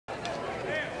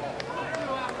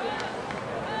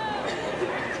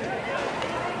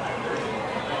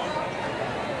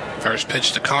First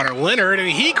pitch to Connor Leonard, and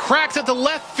he cracks it to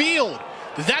left field.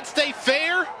 Does that stay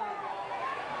fair?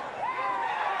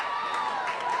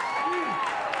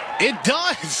 It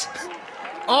does.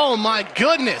 Oh my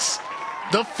goodness.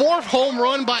 The 4th home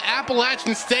run by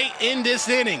Appalachian State in this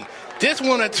inning. This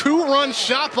one a 2-run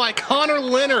shot by Connor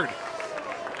Leonard.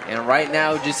 And right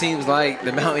now it just seems like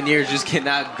the Mountaineers just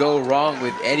cannot go wrong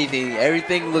with anything.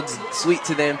 Everything looks sweet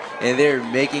to them, and they're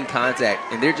making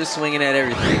contact, and they're just swinging at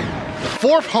everything. The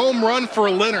 4th home run for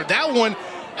Leonard. That one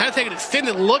had to take an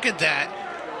extended look at that.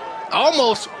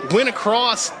 Almost went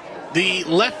across the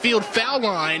left field foul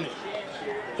line,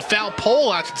 the foul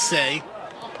pole, I should say.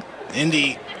 And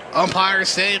the umpires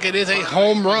say it is a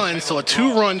home run, so a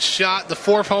 2-run shot, the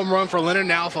 4th home run for Leonard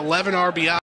now with 11 RBI.